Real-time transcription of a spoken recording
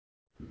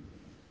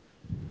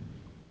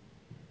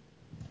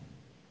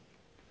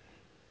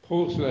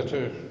Paul's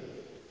letter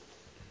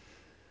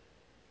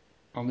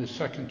on this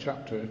second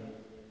chapter,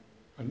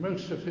 and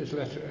most of his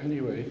letter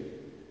anyway,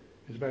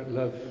 is about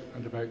love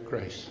and about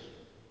grace.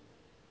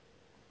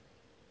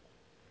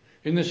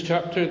 In this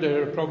chapter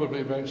there are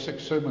probably about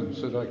 6 sermons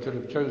that I could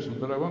have chosen,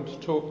 but I want to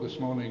talk this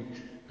morning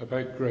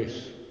about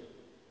grace.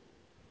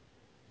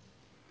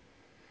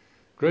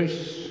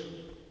 Grace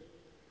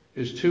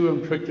is too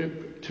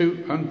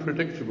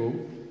unpredictable,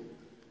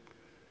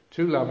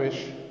 too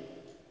lavish,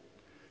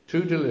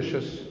 too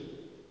delicious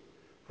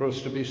for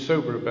us to be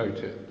sober about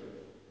it.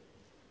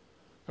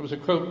 There was a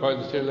quote by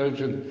the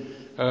theologian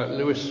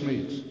Lewis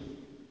Smedes.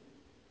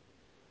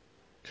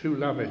 Too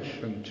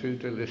lavish and too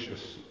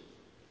delicious.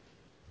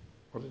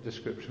 What a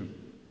description.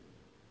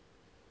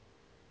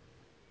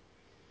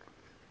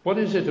 What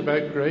is it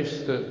about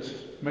grace that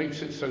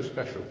makes it so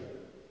special?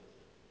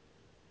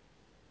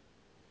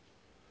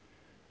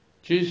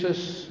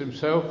 Jesus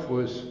himself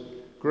was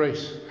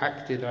grace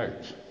acted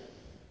out.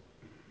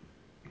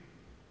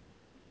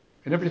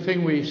 In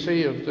everything we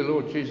see of the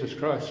Lord Jesus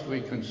Christ, we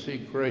can see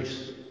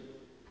grace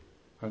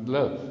and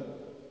love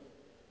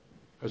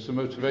as the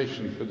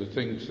motivation for the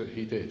things that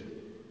he did.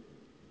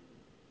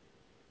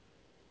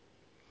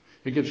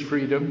 He gives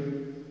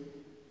freedom.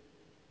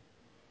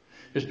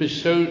 It's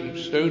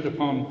bestowed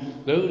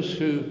upon those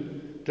who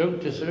don't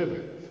deserve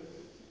it.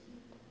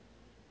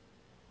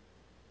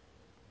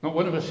 Not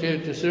one of us here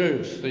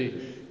deserves the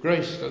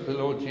grace that the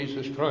Lord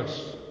Jesus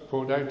Christ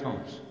poured out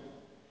on us.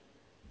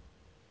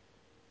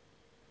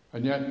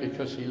 And yet,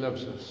 because he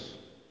loves us,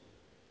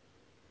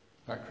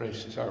 that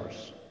grace is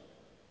ours.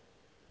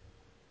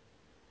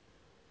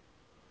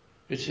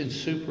 It's in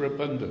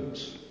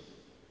superabundance.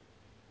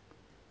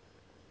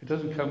 It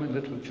doesn't come in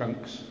little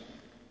chunks.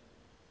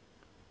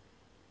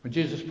 When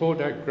Jesus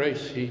poured out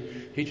grace,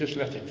 he just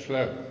let it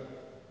flow.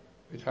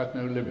 It had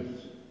no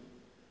limits.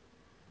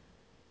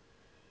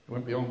 It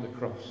went beyond the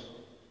cross.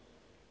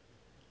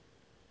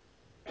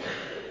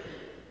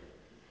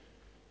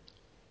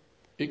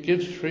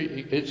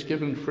 It's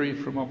given free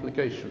from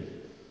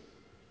obligation.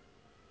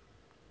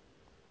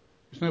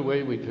 There's no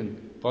way we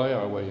can buy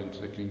our way into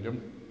the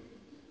kingdom.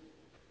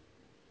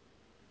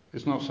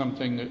 It's not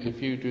something that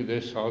if you do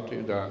this, I'll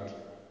do that.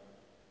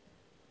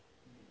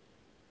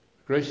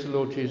 The grace of the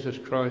Lord Jesus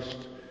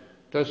Christ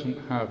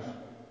doesn't have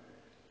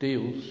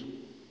deals.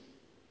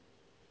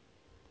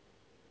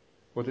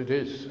 What it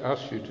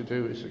asks you to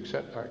do is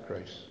accept that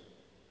grace.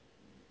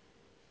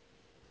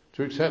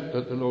 To accept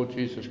that the Lord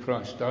Jesus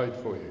Christ died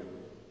for you.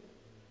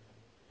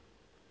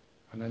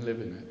 And then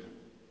live in it.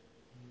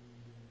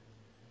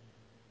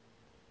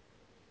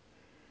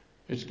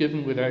 It's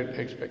given without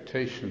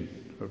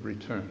expectation of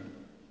return.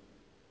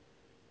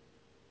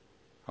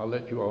 I'll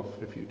let you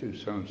off if you do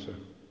so and so.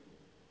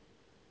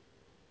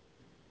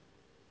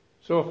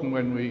 So often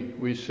when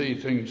we see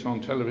things on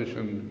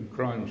television,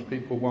 crimes,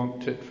 people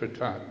want tit for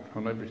tat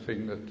on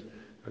everything that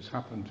has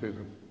happened to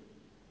them.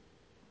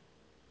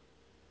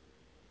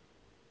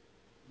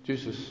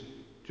 Jesus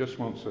just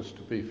wants us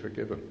to be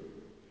forgiven.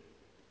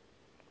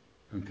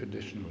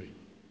 Unconditionally.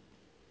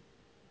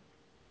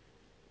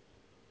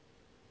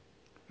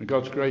 And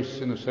God's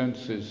grace, in a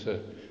sense, is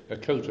a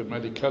coat of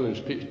many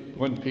colours.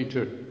 1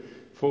 Peter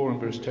 4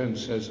 and verse 10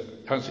 says,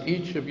 "As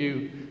each of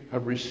you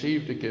have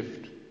received a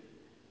gift,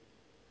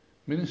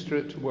 minister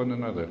it to one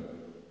another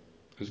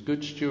as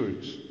good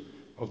stewards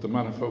of the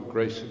manifold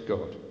grace of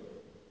God."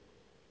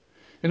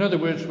 In other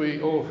words,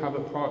 we all have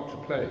a part to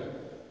play.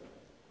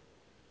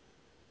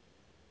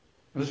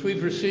 And as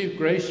we've received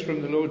grace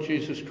from the Lord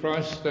Jesus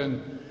Christ,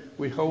 then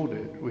we hold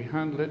it, we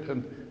handle it,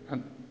 and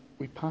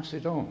we pass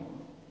it on.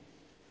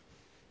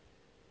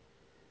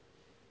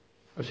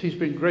 As he's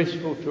been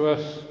graceful to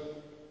us,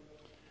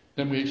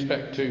 then we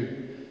expect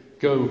to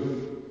go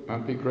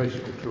and be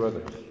graceful to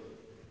others.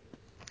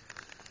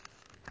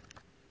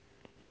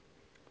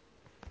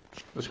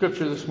 The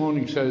scripture this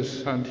morning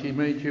says, "And he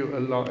made you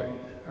alive,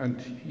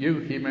 and you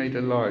he made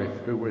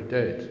alive who were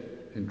dead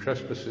in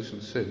trespasses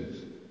and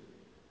sins,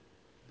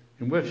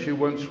 in which you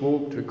once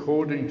walked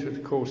according to the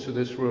course of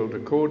this world,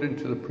 according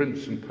to the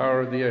prince and power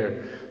of the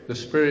air, the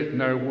spirit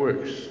now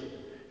works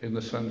in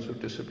the sons of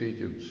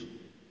disobedience,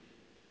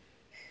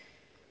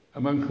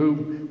 among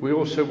whom we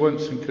also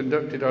once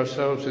conducted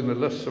ourselves in the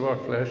lusts of our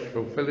flesh,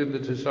 fulfilling the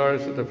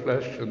desires of the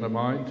flesh and the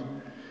mind,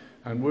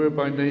 and were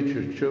by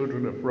nature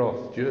children of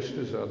wrath, just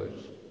as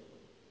others."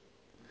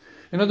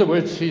 In other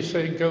words, he's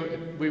saying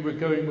we were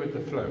going with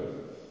the flow.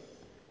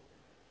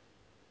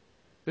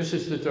 This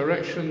is the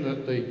direction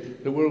that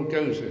the world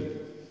goes in.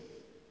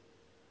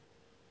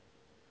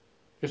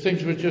 If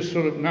things were just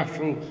sort of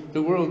natural,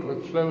 the world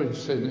would flow in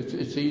sin.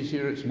 It's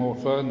easier, it's more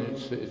fun,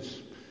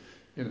 it's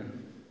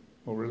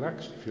more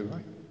relaxed, if you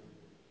like.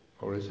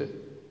 Or is it?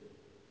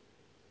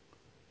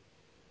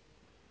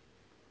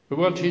 But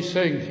what he's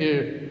saying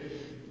here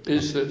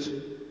is that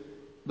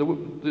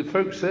the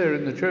folks there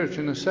in the church,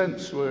 in a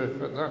sense,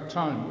 at that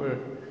time, were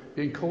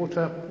being caught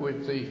up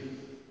with the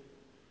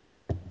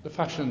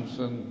fashions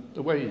and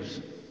the ways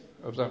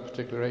of that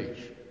particular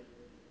age.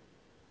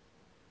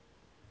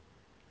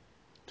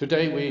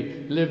 Today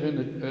we live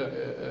in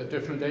a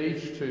different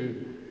age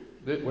to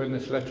when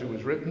this letter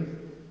was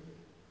written.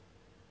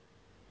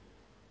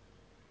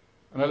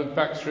 And I look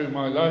back through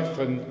my life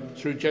and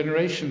through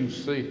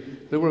generations,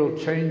 the world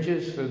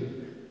changes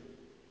and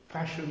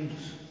passions,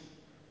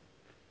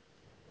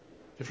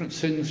 different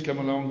sins come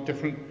along,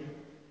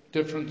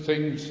 different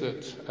things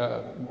that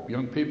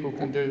young people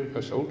can do,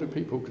 us older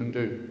people can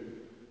do,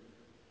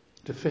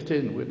 to fit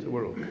in with the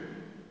world,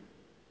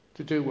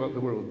 to do what the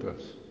world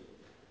does,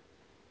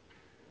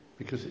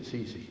 because it's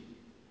easy.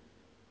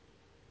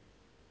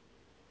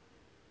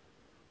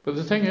 But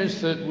the thing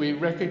is that we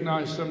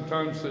recognize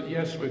sometimes that,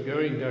 yes, we're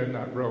going down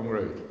that wrong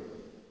road.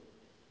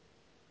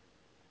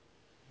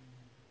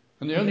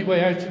 And the only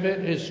way out of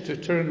it is to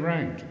turn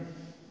round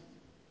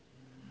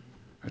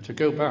and to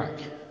go back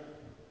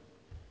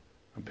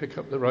and pick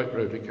up the right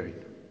road again.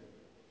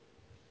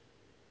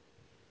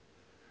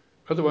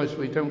 Otherwise,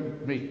 we don't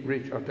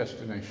reach our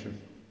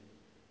destination.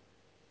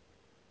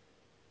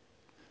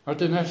 Our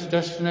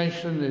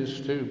destination is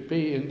to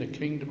be in the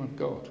kingdom of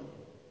God.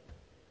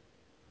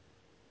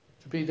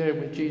 To be there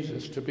with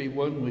Jesus, to be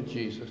one with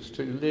Jesus,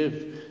 to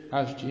live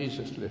as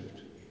Jesus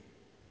lived.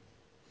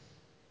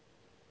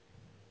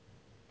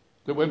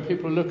 That when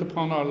people look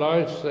upon our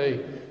lives,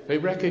 they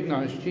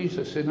recognize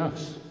Jesus in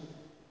us.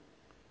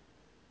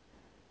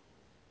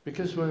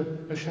 Because we're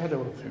a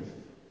shadow of him.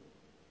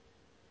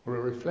 Or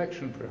a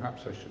reflection,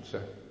 perhaps I should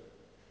say.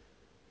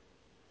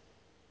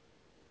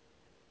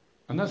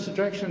 And that's the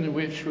direction in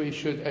which we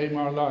should aim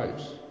our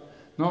lives.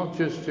 Not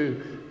just to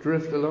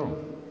drift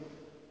along.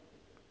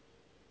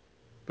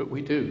 But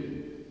we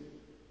do.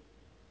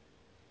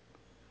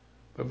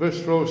 But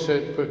verse 4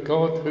 said, "But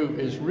God, who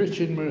is rich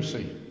in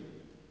mercy,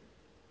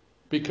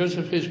 because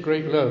of his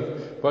great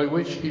love by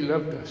which he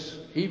loved us,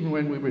 even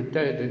when we were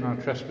dead in our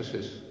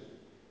trespasses,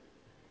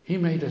 he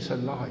made us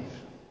alive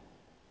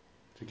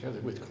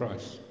together with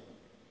Christ.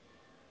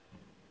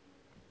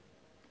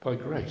 By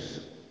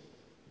grace,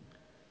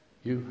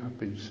 you have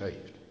been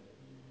saved."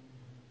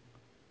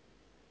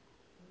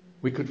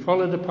 We could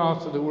follow the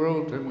path of the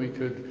world and we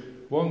could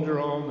wander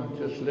on and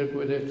just live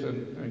with it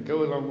and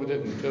go along with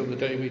it until the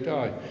day we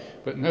die.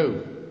 But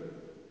no.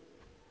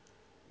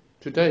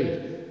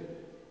 Today,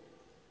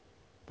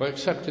 by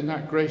accepting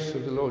that grace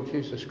of the Lord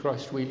Jesus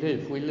Christ, we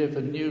live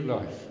a new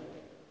life.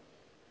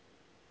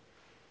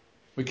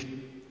 We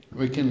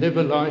can live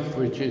a life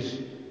which is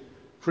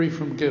free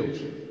from guilt.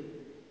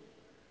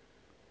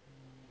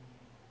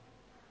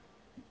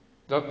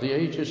 That the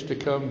ages to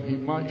come he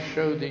might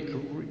show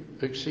the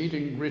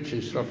exceeding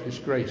riches of his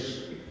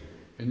grace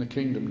in the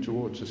kingdom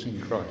towards us in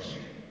Christ.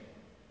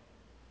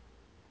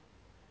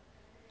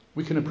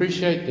 We can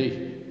appreciate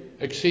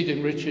the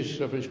exceeding riches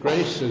of his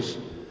grace as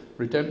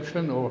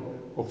redemption or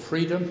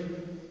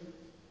freedom.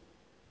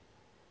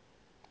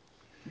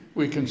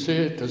 We can see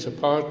it as a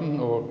pardon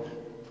or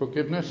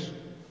forgiveness.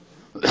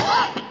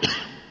 I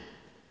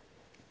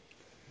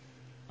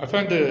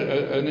found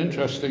an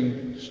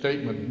interesting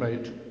statement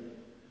made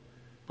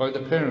by the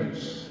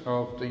parents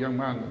of the young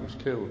man that was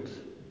killed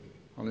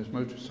on his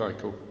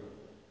motorcycle.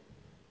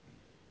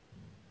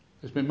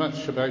 There's been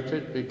much about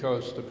it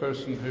because the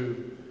person who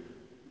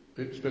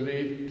it's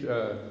believed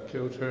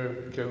killed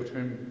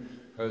him,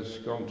 has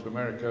gone to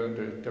America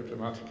under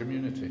diplomatic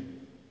immunity.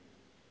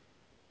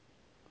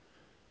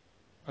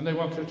 And they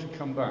want her to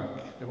come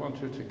back. They want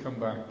her to come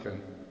back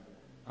and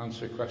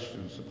answer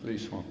questions the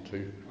police want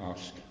to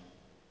ask.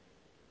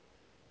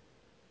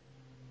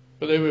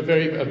 But they were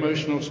very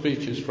emotional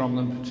speeches from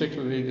them,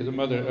 particularly the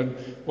mother. And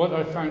what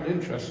I found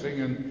interesting,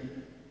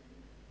 and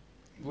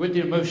with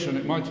the emotion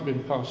it might have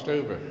been passed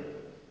over,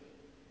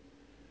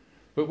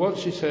 but what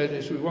she said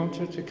is, we want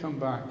her to come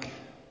back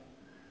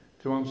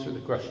to answer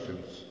the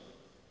questions.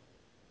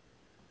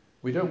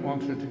 We don't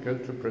want her to go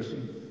to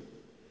prison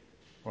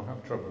or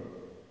have trouble.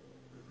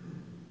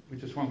 We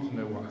just want to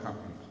know what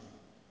happened.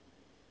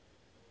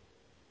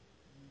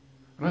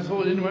 And I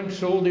thought, in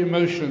amongst all the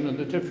emotion and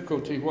the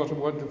difficulty, what a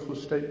wonderful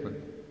statement.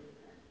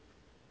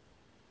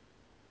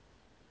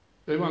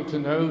 They want to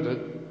know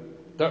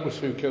that that was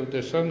who killed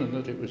their son and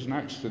that it was an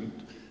accident,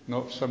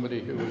 not somebody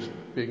who was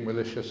being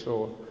malicious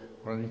or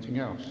anything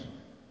else.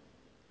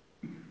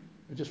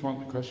 They just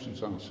want the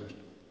questions answered.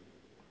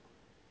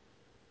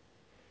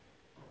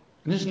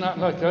 And isn't that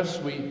like us?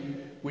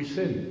 We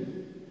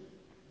sin.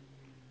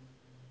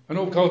 And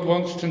all God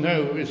wants to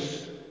know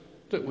is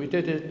that we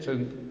did it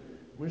and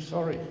we're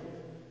sorry.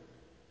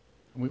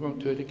 And we won't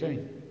do it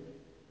again.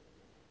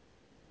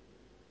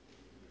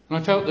 And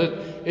I felt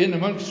that in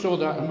amongst all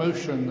that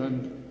emotion,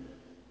 and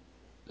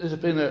there's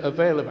been a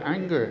veil of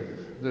anger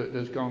that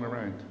has gone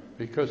around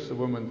because the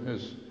woman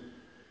has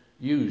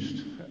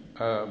used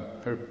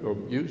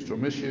or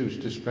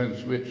misused,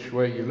 depends which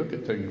way you look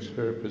at things,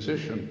 her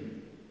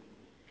position.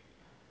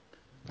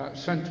 That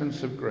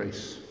sentence of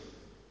grace.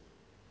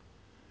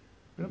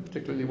 We don't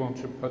particularly want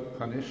her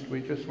punished,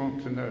 we just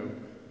want to know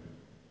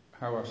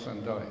how our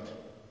son died.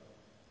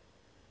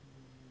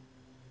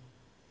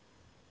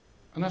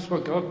 And that's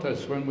what God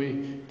does when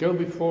we go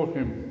before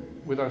him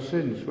with our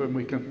sins, when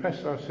we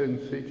confess our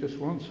sins, he just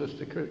wants us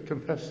to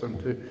confess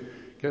them, to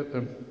get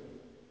them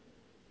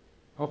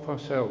off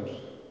ourselves.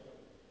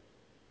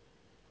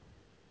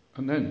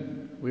 And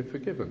then we're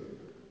forgiven.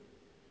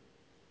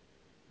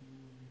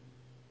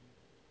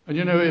 And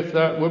you know, if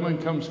that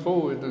woman comes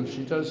forward and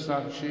she does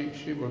that,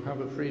 she will have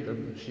a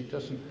freedom that she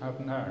doesn't have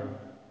now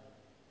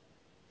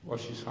while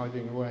she's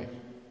hiding away.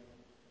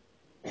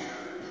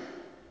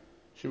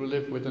 She will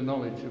live with the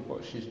knowledge of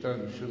what she's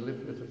done. She'll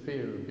live with the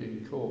fear of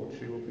being caught.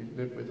 She will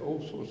live with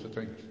all sorts of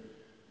things.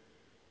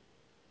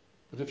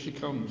 But if she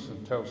comes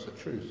and tells the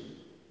truth,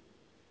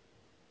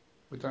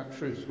 with that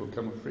truth will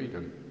come a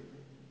freedom,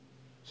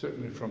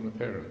 certainly from the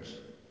parents.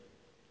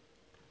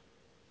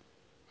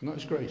 And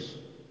that's grace.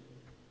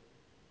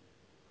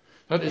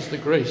 That is the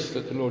grace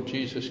that the Lord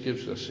Jesus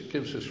gives us. It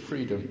gives us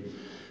freedom.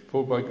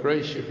 For by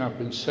grace you have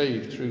been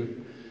saved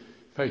through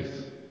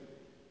faith.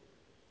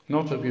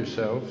 Not of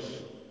yourselves.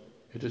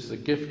 It is the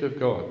gift of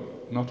God,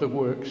 not of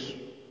works,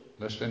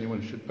 lest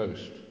anyone should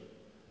boast.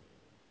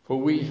 For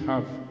we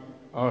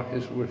are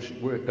his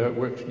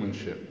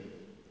workmanship,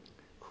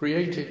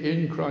 created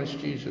in Christ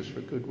Jesus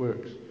for good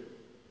works,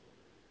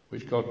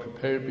 which God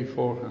prepared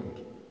beforehand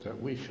that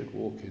we should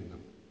walk in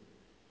them.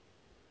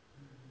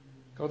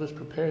 God has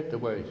prepared the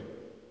way.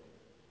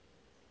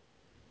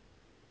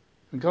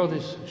 And God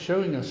is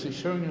showing us, he's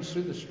showing us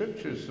through the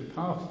scriptures the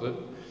path that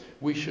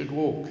we should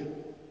walk.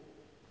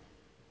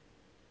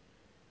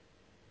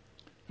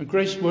 And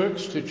grace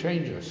works to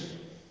change us.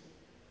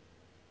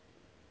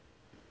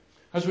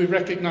 As we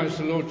recognize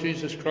the Lord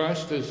Jesus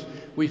Christ, as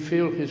we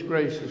feel his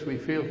grace, as we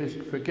feel his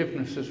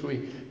forgiveness, as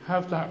we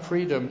have that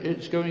freedom,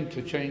 it's going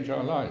to change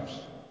our lives.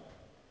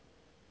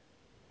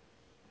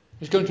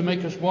 It's going to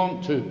make us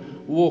want to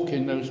walk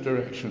in those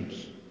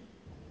directions.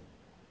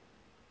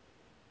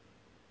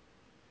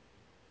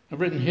 I've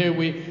written here,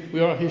 we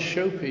are his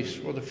showpiece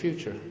for the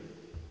future.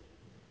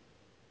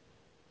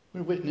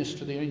 We're witness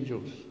to the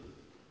angels.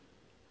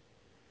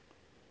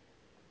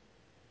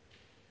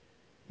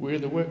 We're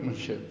the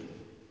workmanship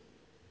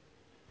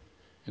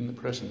in the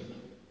present.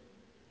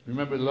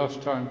 Remember the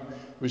last time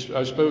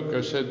I spoke,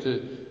 I said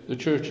that the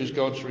church is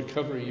God's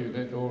recovery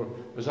unit, or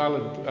as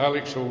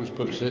Alex always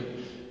puts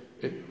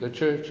it, the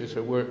church is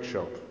a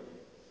workshop.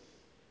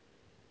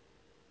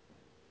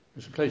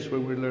 It's a place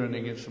where we're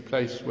learning. It's a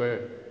place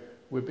where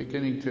we're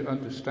beginning to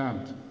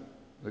understand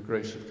the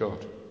grace of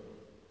God.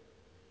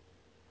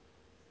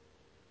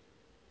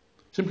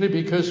 Simply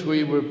because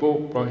we were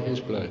bought by his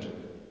blood.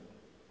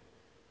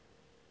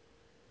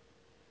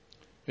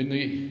 In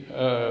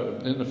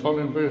the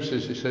following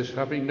verses it says,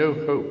 having no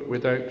hope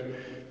without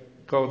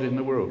God in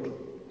the world.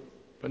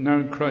 But now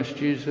in Christ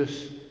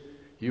Jesus,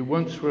 you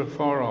once were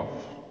far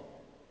off,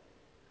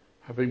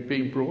 having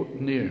been brought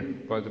near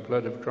by the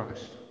blood of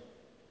Christ.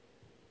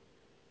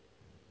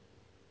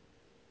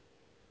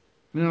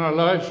 And in our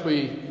lives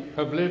we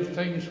have lived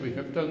things, we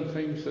have done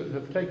things that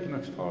have taken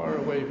us far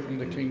away from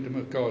the kingdom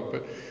of God.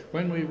 But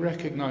when we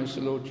recognize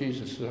the Lord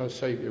Jesus as our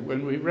Saviour,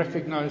 when we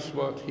recognize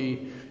what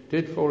he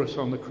did for us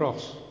on the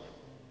cross,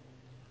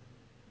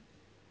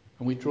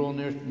 and we draw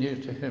near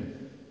to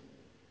him,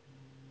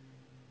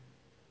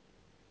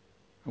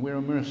 and we're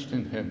immersed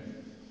in him,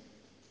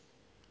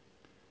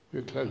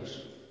 we're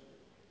close.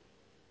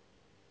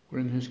 We're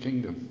in his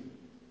kingdom.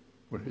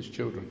 We're his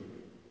children.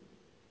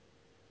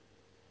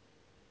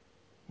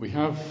 We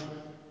have,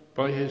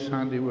 by his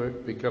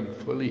handiwork, become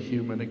fully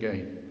human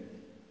again.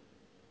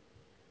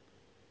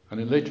 And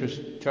in later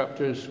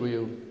chapters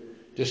we'll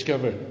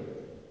discover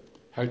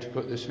how to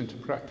put this into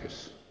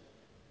practice.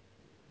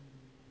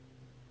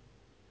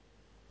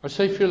 I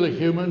say fully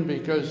human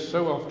because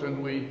so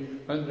often we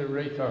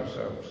underrate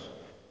ourselves.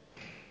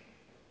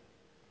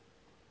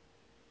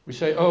 We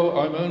say, oh,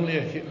 I'm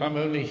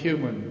only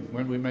human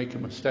when we make a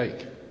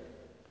mistake.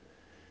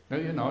 No,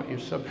 you're not. You're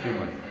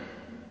subhuman.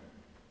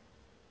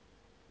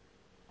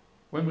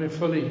 When we're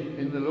fully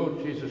in the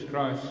Lord Jesus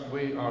Christ,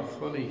 we are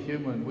fully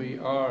human. We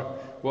are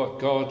what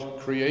God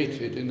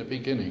created in the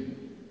beginning.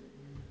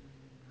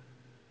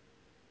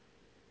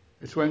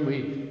 It's when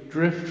we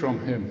drift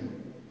from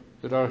him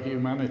that our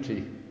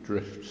humanity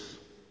drifts.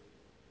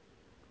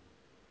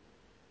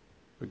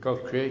 But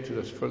God created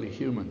us fully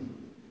human.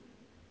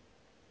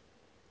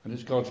 And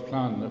it's God's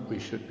plan that we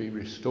should be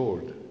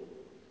restored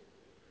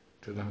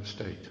to that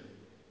state.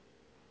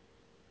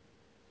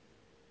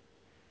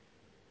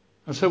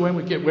 And so when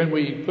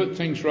we put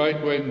things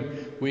right,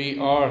 when we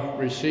are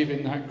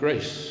receiving that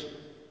grace,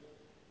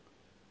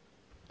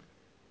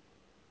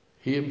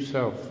 he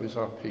himself is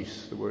our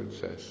peace, the word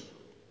says.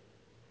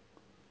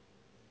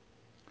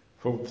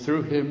 For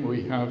through him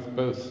we have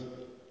both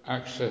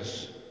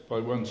access by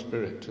one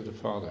Spirit to the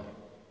Father.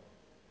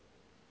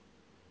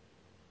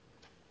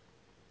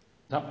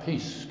 That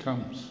peace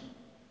comes.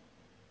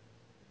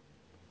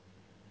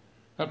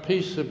 That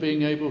peace of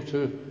being able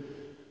to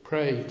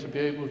pray, to be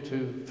able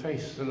to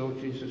face the Lord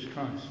Jesus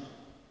Christ.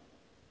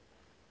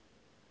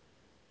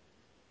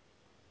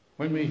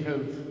 When we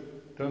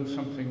have done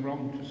something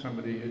wrong to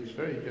somebody, it's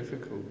very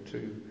difficult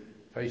to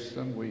face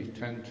them. We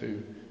tend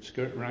to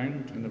skirt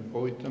round and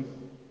avoid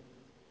them.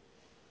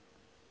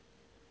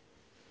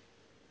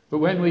 But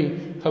when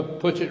we have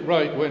put it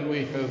right, when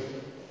we have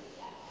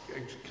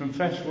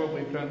confessed what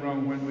we've done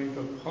wrong, when we've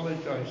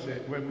apologised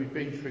it, when we've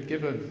been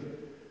forgiven,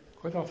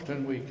 quite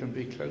often we can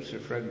be closer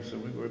friends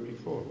than we were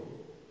before.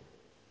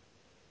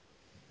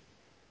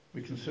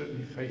 We can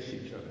certainly face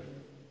each other.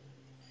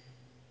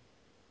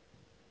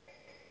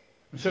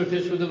 And so it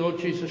is with the Lord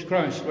Jesus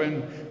Christ.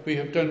 When we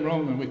have done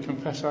wrong and we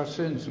confess our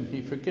sins and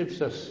he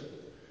forgives us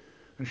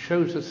and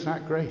shows us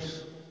that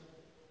grace,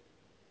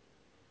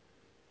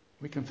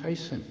 we can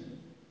face him.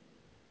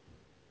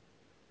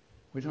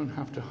 We don't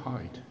have to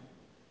hide.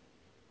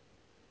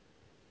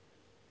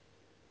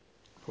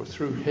 For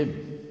through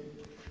him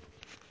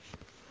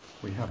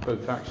we have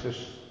both access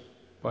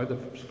by the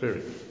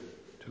Spirit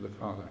to the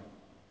Father.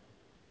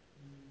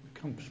 We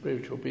become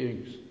spiritual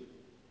beings.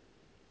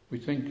 We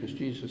think as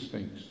Jesus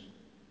thinks.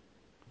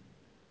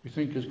 We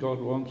think as God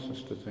wants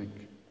us to think.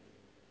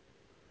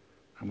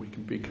 And we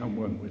can become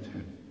one with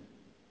him.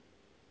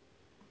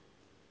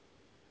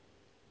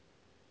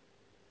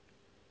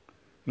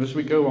 And as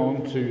we go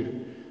on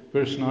to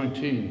verse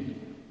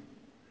 19,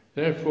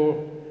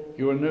 therefore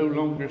you are no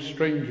longer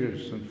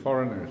strangers and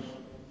foreigners,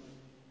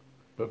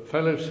 but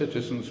fellow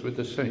citizens with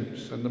the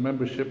saints and the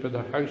membership of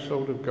the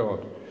household of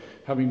God,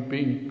 having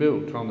been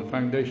built on the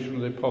foundation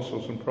of the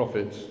apostles and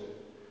prophets,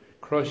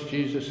 Christ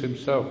Jesus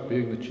himself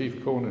being the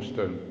chief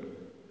cornerstone,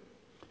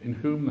 in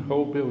whom the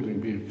whole building,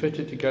 being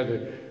fitted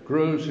together,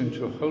 grows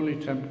into a holy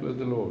temple of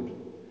the Lord,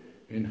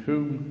 in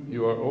whom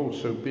you are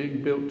also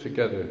being built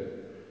together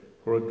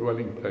for a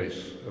dwelling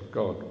place of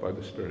God by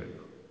the Spirit.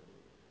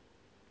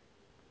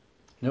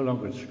 No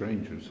longer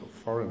strangers or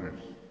foreigners.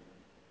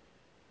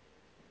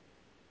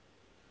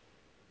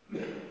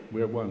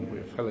 We're one,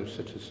 we're fellow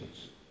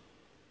citizens.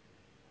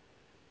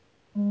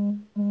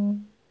 And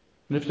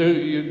if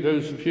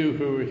those of you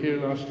who were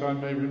here last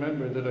time may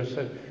remember that I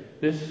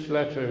said this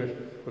letter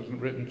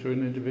wasn't written to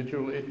an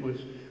individual, it was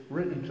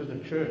written to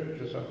the church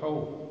as a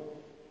whole.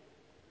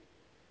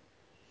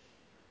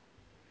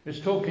 It's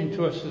talking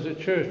to us as a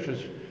church,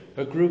 as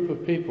a group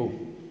of people.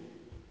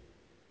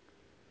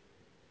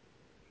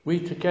 We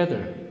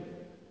together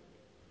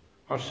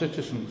are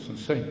citizens and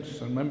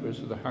saints and members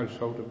of the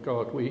household of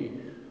God. We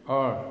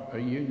are a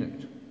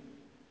unit.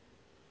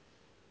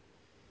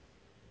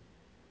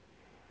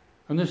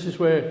 And this is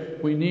where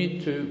we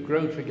need to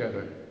grow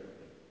together.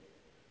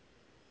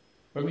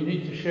 Where we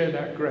need to share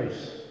that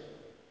grace.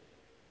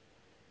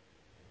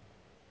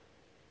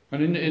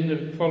 And in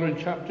the following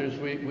chapters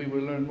we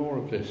will learn more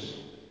of this.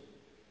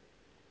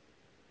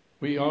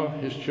 We are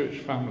his church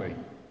family.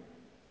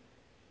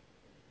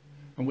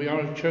 And we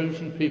are a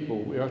chosen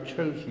people. We are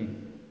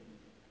chosen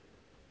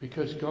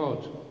because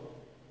God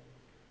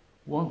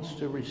wants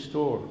to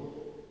restore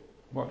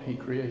what he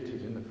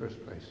created in the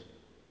first place.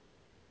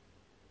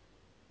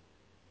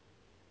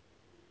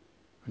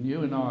 And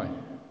you and I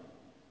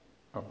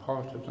are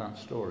part of that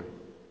story.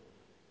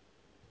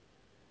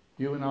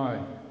 You and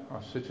I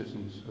are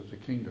citizens of the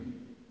kingdom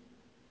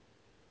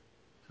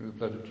through the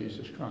blood of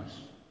Jesus Christ,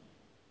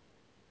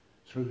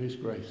 through his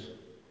grace.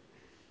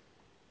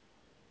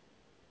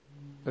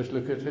 Let's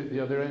look at it the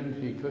other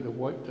end. He could have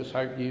wiped us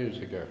out years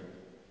ago,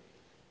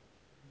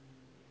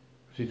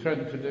 as he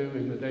threatened to do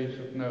in the days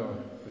of Noah,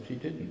 but he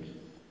didn't.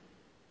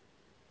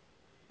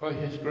 By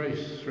his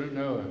grace, through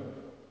Noah,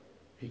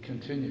 he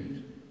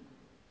continued.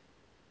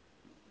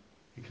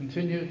 He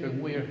continued,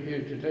 and we are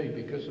here today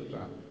because of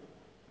that.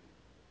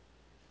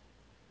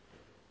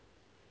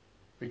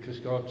 Because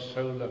God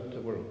so loved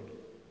the world,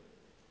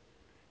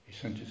 he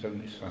sent his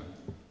only Son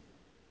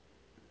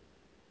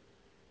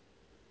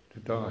to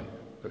die,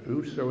 that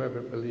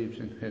whosoever believes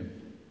in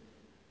him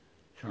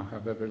shall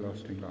have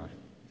everlasting life.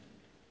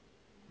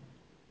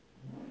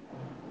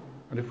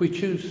 And if we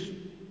choose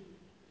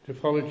to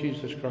follow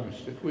Jesus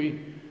Christ, if we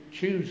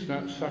choose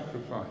that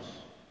sacrifice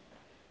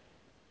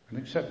and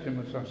accept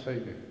him as our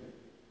Saviour,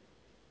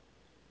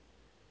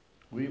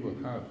 we will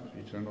have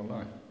eternal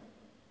life.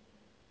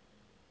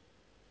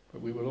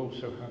 But we will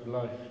also have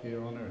life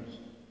here on earth.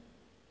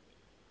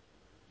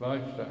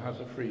 Life that has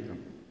a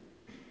freedom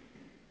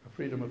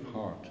of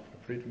heart,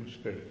 a freedom of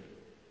spirit,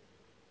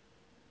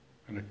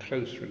 and a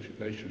close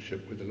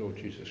relationship with the Lord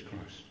Jesus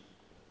Christ.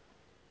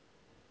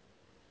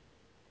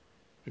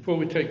 Before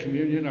we take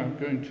communion, I'm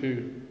going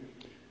to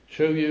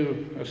show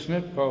you a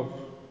snip of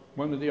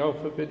one of the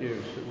Alpha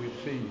videos that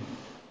we've seen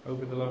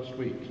over the last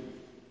week,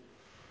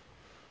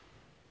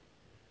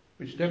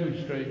 which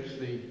demonstrates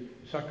the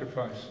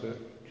sacrifice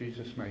that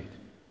Jesus made.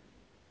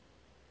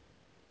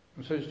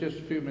 And so it's just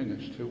a few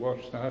minutes to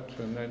watch that,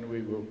 and then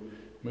we will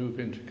move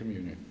into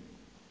communion.